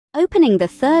Opening the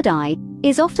third eye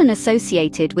is often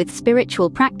associated with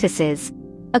spiritual practices,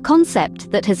 a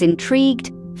concept that has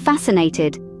intrigued,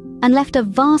 fascinated, and left a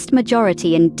vast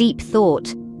majority in deep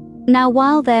thought. Now,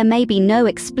 while there may be no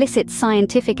explicit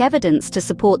scientific evidence to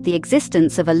support the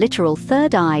existence of a literal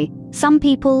third eye, some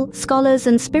people, scholars,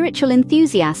 and spiritual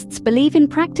enthusiasts believe in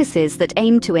practices that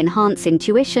aim to enhance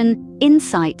intuition,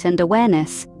 insight, and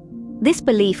awareness. This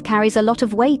belief carries a lot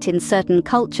of weight in certain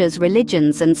cultures,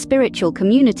 religions, and spiritual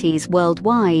communities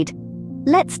worldwide.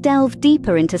 Let's delve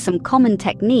deeper into some common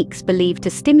techniques believed to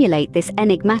stimulate this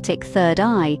enigmatic third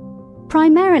eye.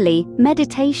 Primarily,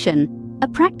 meditation, a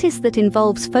practice that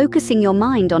involves focusing your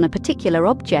mind on a particular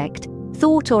object,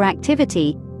 thought, or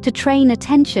activity to train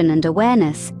attention and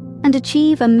awareness, and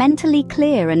achieve a mentally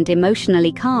clear and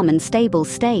emotionally calm and stable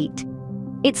state.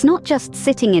 It's not just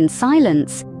sitting in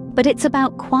silence, but it's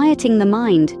about quieting the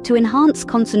mind to enhance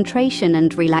concentration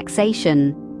and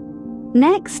relaxation.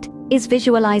 Next is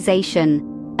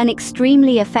visualization, an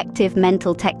extremely effective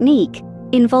mental technique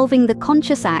involving the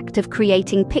conscious act of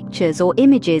creating pictures or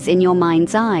images in your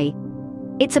mind's eye.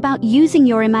 It's about using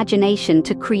your imagination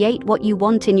to create what you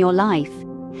want in your life.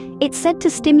 It's said to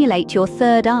stimulate your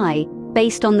third eye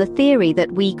based on the theory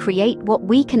that we create what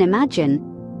we can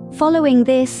imagine. Following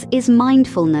this is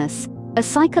mindfulness, a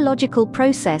psychological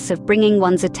process of bringing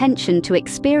one's attention to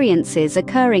experiences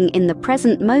occurring in the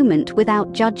present moment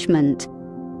without judgment.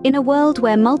 In a world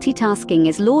where multitasking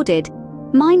is lauded,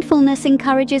 mindfulness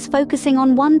encourages focusing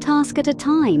on one task at a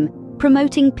time,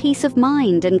 promoting peace of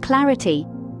mind and clarity.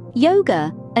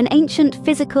 Yoga, an ancient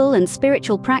physical and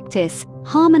spiritual practice,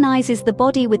 harmonizes the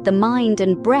body with the mind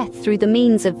and breath through the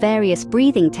means of various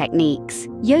breathing techniques,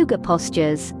 yoga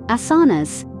postures,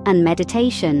 asanas, and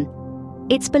meditation.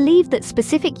 It's believed that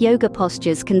specific yoga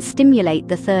postures can stimulate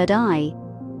the third eye.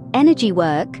 Energy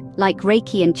work, like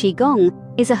Reiki and Qigong,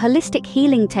 is a holistic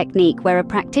healing technique where a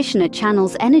practitioner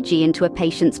channels energy into a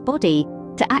patient's body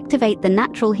to activate the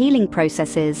natural healing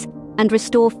processes and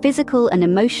restore physical and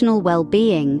emotional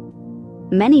well-being.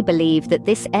 Many believe that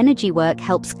this energy work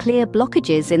helps clear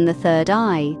blockages in the third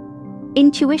eye.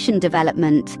 Intuition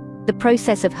development, the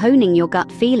process of honing your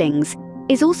gut feelings,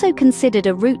 is also considered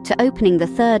a route to opening the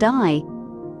third eye.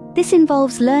 This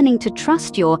involves learning to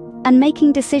trust and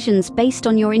making decisions based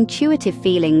on your intuitive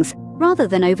feelings rather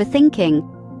than overthinking.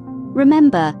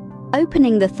 Remember,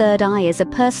 opening the third eye is a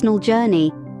personal journey,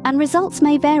 and results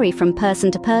may vary from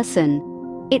person to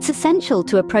person. It's essential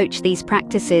to approach these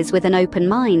practices with an open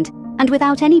mind and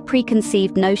without any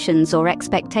preconceived notions or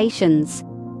expectations.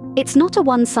 It's not a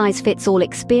one-size-fits-all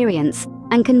experience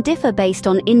and can differ based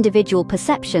on individual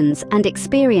perceptions and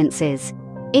experiences.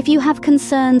 If you have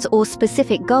concerns or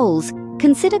specific goals,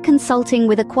 consider consulting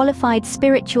with a qualified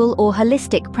spiritual or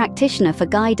holistic practitioner for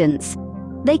guidance.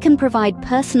 They can provide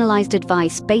personalized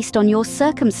advice based on your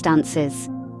circumstances.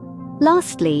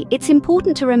 Lastly, it's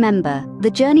important to remember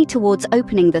the journey towards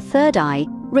opening the third eye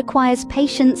requires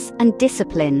patience and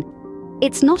discipline.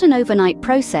 It's not an overnight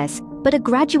process, but a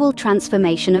gradual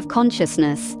transformation of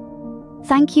consciousness.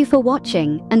 Thank you for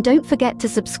watching, and don't forget to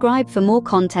subscribe for more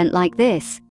content like this.